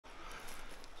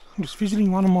I'm just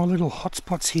visiting one of my little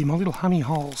hotspots here, my little honey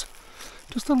holes.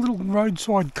 Just a little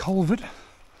roadside culvert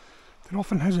that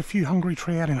often has a few hungry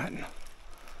trout in it.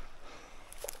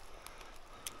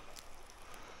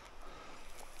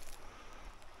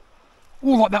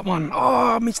 Oh, like that one.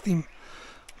 Oh, I missed him.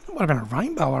 That might have been a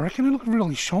rainbow, I reckon. It looked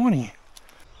really shiny.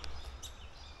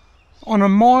 On a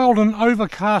mild and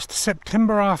overcast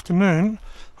September afternoon,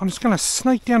 I'm just going to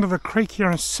sneak down to the creek here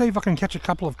and see if I can catch a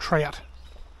couple of trout.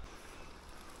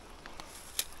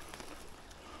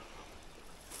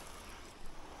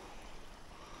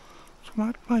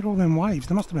 So made all them waves.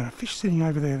 There must have been a fish sitting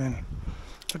over there then.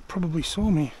 That probably saw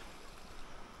me.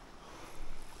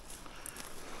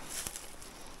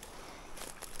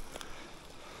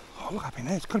 Oh, look up in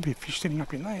there. There's got to be a fish sitting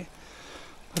up in there.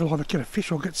 It'll either get a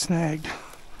fish or get snagged.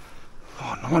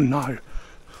 Oh no, no.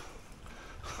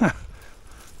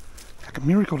 Like a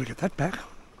miracle to get that back.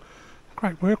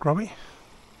 Great work, Robbie.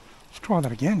 Let's try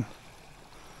that again.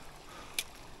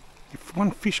 If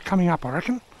one fish coming up, I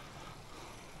reckon.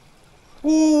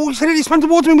 Oh, he said he swam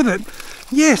towards me with it.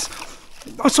 Yes.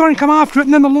 I saw him come after it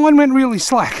and then the line went really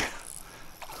slack.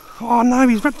 Oh no,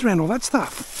 he's wrapped around all that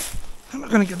stuff. How am I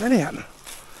going to get that out?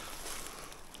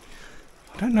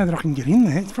 I don't know that I can get in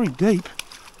there. It's very deep.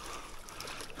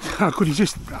 Oh good, he's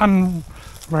just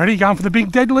ready, going for the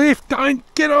big deadlift. Don't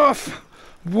get off.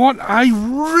 What a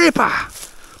ripper.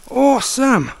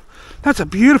 Awesome. That's a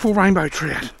beautiful rainbow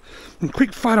trout. And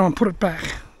quick photo and put it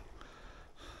back.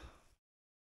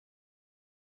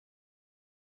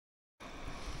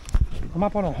 I'm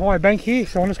up on a high bank here,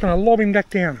 so I'm just going to lob him back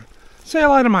down. See you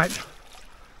later, mate.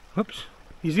 Oops,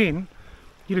 he's in.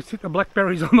 You just hit the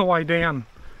blackberries on the way down.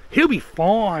 He'll be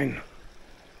fine.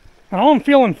 And I'm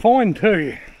feeling fine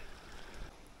too.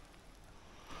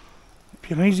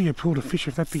 Be an easier pool to fish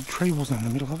if that big tree wasn't in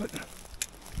the middle of it.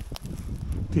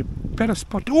 Be a better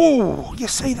spot. Oh, you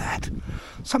see that?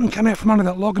 Something came out from under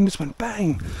that log and just went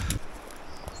bang.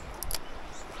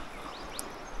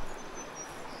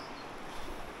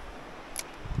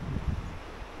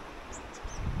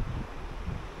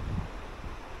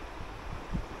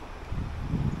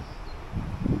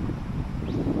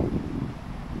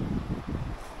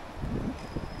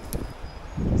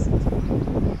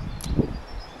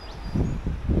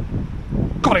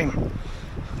 Got him!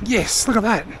 Yes, look at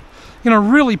that. In a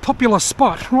really popular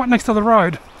spot, right next to the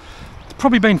road. It's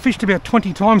probably been fished about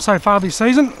 20 times so far this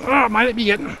season. Oh, mate, let me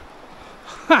get him.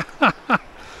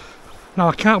 No,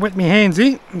 I can't wet my hands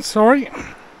here. I'm sorry.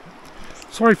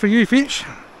 Sorry for you, fish.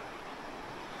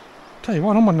 Tell you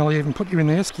what, I might not even put you in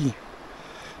the esky.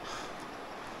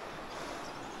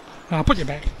 No, I'll put you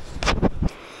back.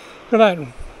 Look at that.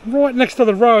 Right next to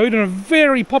the road in a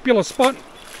very popular spot.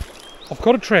 I've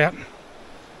got a trout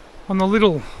on the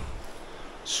little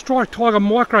striped tiger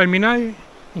micro minnow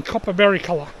in copperberry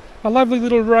colour. A lovely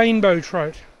little rainbow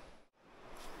trout.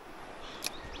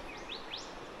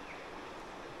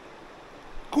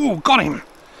 Oh, got him!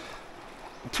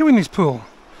 Two in this pool.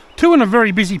 Two in a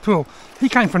very busy pool. He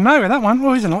came from nowhere, that one.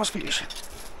 Oh, he's a nice fish.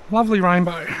 Lovely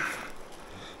rainbow.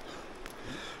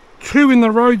 Two in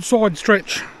the roadside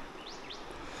stretch.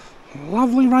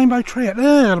 Lovely rainbow trout.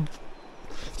 Got a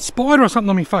spider or something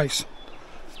on my face.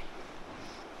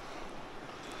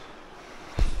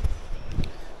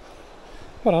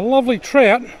 What a lovely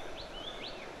trout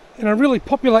in a really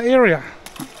popular area.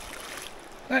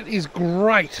 That is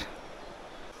great.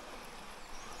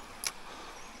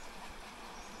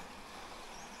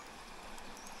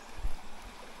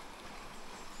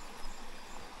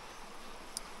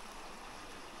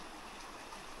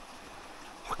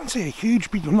 I can see a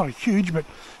huge, big, well, not a huge, but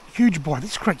huge by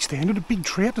this creek standard, a big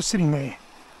trout just sitting there.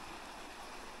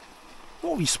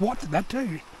 Oh, he swiped at that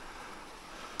too.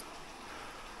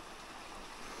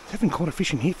 I haven't caught a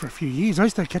fish in here for a few years. I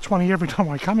used to catch one here every time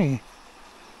I come here.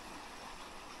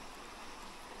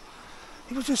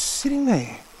 He was just sitting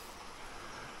there.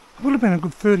 It would have been a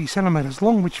good 30 centimetres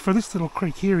long, which for this little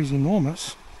creek here is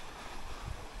enormous.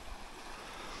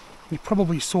 He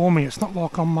probably saw me. It's not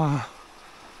like I'm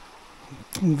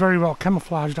very well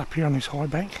camouflaged up here on this high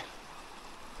bank.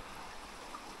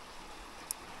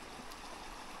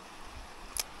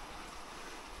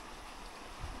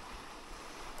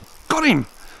 Got him!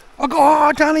 Oh,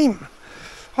 I done him!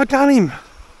 I done him!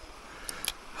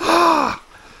 Ah!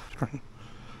 I'm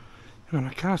going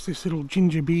to cast this little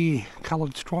ginger beer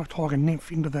coloured striped tiger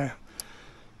nymph into the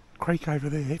creek over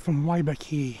there from way back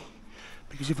here,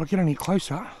 because if I get any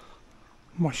closer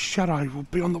my shadow will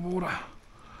be on the water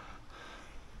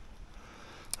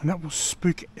and that will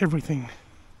spook everything.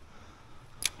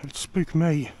 It'll spook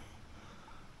me.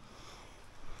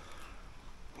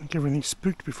 I think everything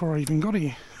spooked before I even got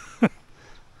here.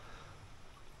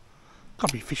 Got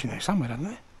to be fish in there somewhere, doesn't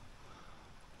there?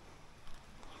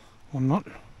 Or not.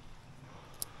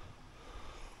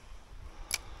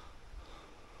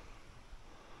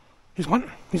 Here's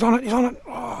one. He's on it. He's on it.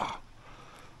 Oh,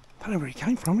 I don't know where he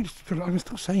came from. I can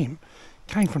still see him.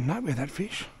 Came from nowhere, that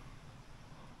fish.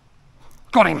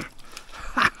 Got him.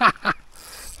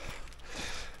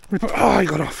 Oh, he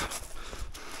got off.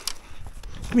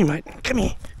 Come here, mate. Come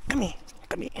here. Come here.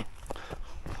 Come here.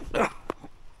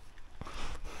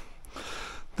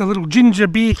 The little ginger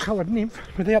beer coloured nymph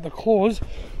without the claws.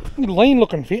 Lean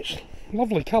looking fish.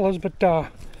 Lovely colours, but a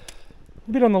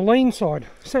bit on the lean side.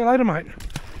 See you later, mate.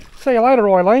 See you later,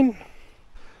 Eileen.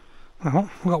 Oh,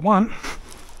 we got one.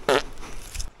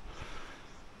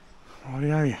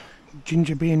 Rightio,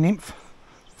 ginger beer nymph.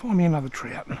 Find me another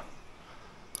trout.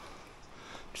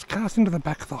 Just cast into the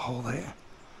back of the hole there,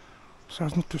 so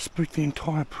as not to spook the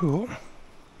entire pool.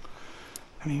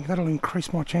 I mean, that'll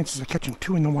increase my chances of catching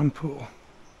two in the one pool.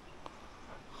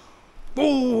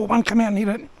 Oh, one come out and hit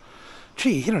it.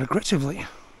 Gee, hit it aggressively.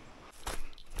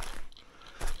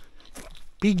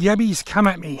 Big yabbies come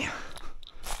at me.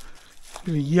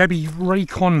 Bit of yabby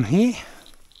recon here.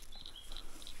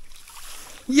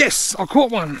 Yes, I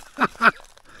caught one.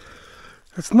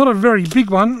 It's not a very big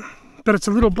one, but it's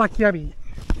a little black yabby.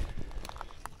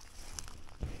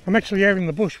 I'm actually out in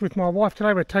the bush with my wife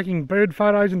today. We're taking bird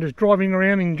photos and just driving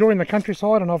around enjoying the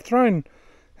countryside, and I've thrown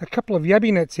a couple of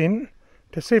yabby nets in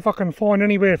to see if I can find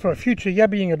anywhere for future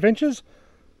yabbying adventures,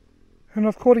 and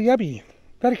I've caught a yabby.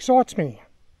 That excites me.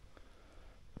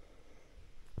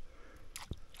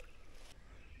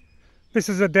 This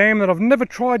is a dam that I've never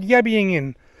tried yabbying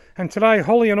in, and today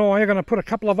Holly and I are going to put a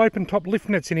couple of open top lift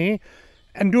nets in here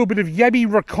and do a bit of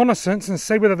yabby reconnaissance and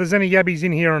see whether there's any yabbies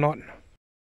in here or not.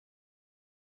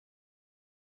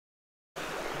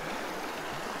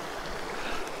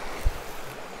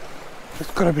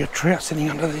 There's got to be a trout sitting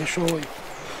under there, surely.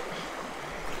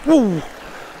 Oh,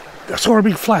 I saw a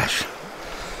big flash.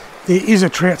 There is a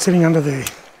trout sitting under there.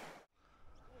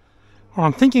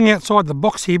 I'm thinking outside the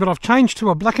box here, but I've changed to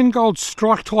a black and gold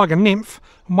strike tiger nymph,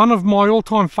 one of my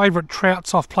all-time favourite trout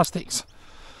soft plastics.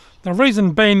 The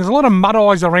reason being, there's a lot of mud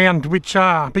eyes around which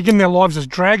begin their lives as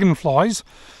dragonflies,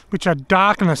 which are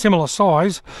dark and a similar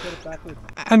size,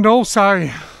 and also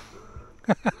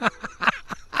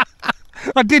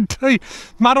I did too,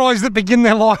 mud eyes that begin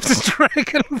their lives as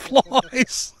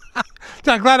dragonflies.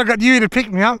 So I'm glad I got you to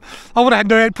pick me up. I would have had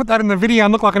to put that in the video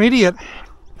and look like an idiot.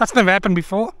 That's never happened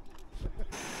before.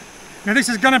 Now this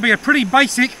is going to be a pretty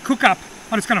basic cook-up.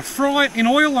 I'm just going to fry it in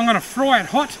oil, I'm going to fry it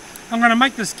hot, I'm going to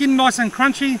make the skin nice and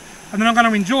crunchy, and then I'm going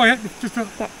to enjoy it with just a...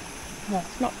 What?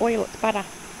 It's not oil, it's butter.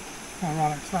 Oh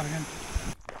right, start again.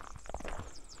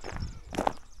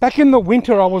 Back in the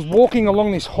winter I was walking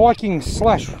along this hiking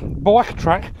slash bike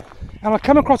track, and I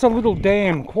come across a little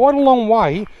dam quite a long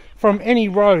way from any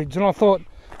roads, and I thought,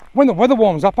 when the weather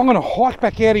warms up, I'm going to hike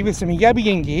back out here with some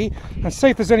yabbying gear and see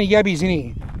if there's any yabbies in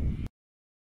here.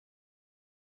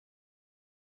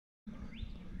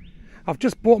 I've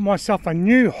just bought myself a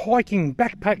new hiking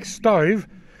backpack stove,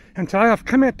 and today I've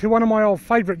come out to one of my old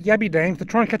favourite yabby dams to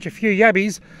try and catch a few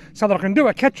yabbies so that I can do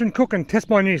a catch and cook and test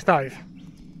my new stove.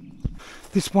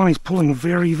 This one is pulling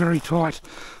very, very tight.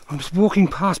 I'm just walking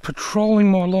past, patrolling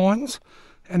my lines,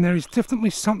 and there is definitely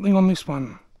something on this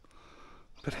one.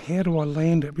 But how do I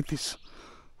land it with this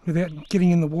without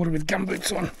getting in the water with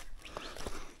gumboots on?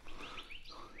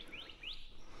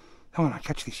 I want to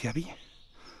catch this yabby.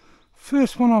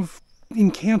 First one I've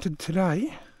encountered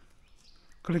today.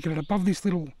 Got to get it above this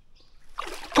little...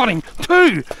 Got him!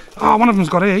 Two! Oh, one of them's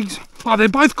got eggs. Oh,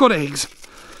 they've both got eggs.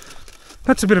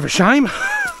 That's a bit of a shame.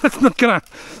 That's not gonna...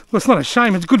 Well, it's not a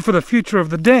shame. It's good for the future of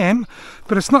the dam,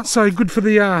 but it's not so good for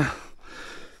the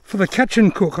catch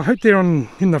and cook. I hope they're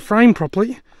in the frame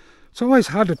properly. It's always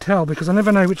hard to tell because I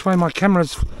never know which way my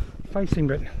camera's facing,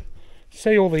 but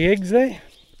see all the eggs there?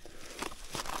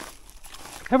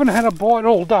 Haven't had a bite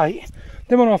all day.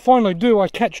 Then when I finally do, I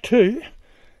catch two,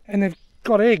 and they've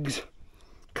got eggs.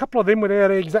 A couple of them without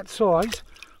eggs that size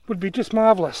would be just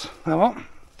marvellous. Oh well,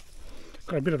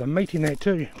 got a bit of the meat in there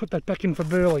too. Put that back in for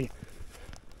Burley.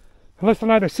 At least I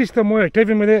know the system worked.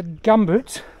 Even without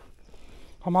gumboots,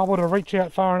 I'm able to reach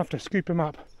out far enough to scoop them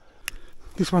up.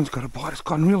 This one's got a bite. It's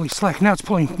gone really slack. Now it's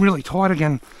pulling really tight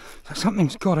again. So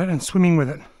something's got it and swimming with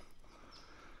it.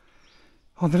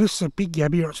 Either this is a big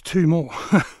yabby or it's two more.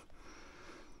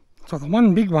 So the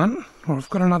one big one, or I've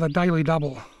got another daily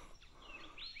double.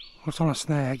 What's on a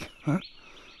snag? Huh?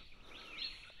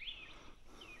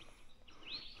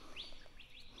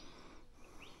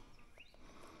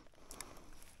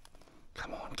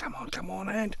 Come on, come on, come on,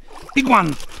 and big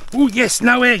one. Oh yes,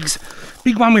 no eggs.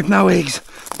 Big one with no eggs.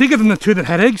 Bigger than the two that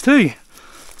had eggs too.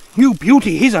 You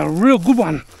beauty, here's a real good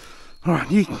one. Alright,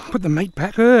 you put the meat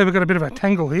back. We've got a bit of a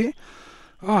tangle here.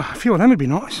 Oh, a few of them would be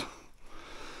nice.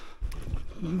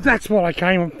 That's what I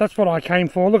came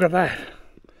for. Look at that.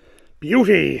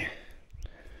 Beauty.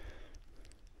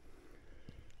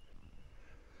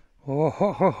 Oh,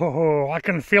 ho, ho, ho, ho. I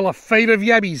can feel a feed of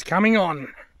yabbies coming on.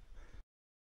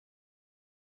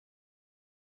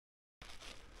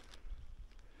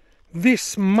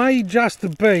 This may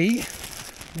just be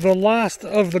the last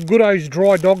of the Goodo's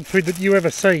dry dog food that you ever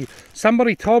see.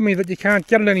 Somebody told me that you can't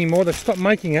get it anymore. They've stopped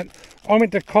making it. I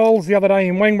went to Coles the other day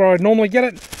in Wang where I'd normally get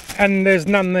it, and there's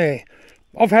none there.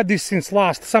 I've had this since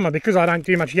last summer because I don't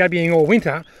do much yabbying all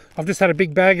winter. I've just had a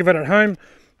big bag of it at home,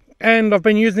 and I've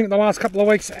been using it the last couple of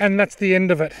weeks, and that's the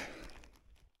end of it.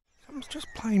 I'm just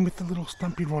playing with the little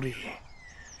stumpy rod here.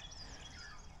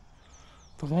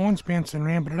 The line's bouncing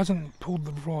around, but it hasn't pulled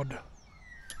the rod.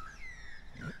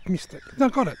 Missed it. No,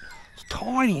 got it. It's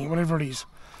tiny, whatever it is.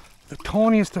 The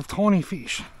tiniest of tiny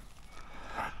fish.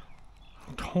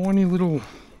 Tiny little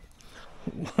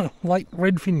late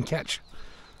redfin catch.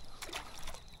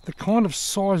 The kind of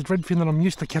sized redfin that I'm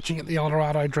used to catching at the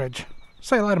Eldorado dredge.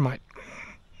 See you later, mate.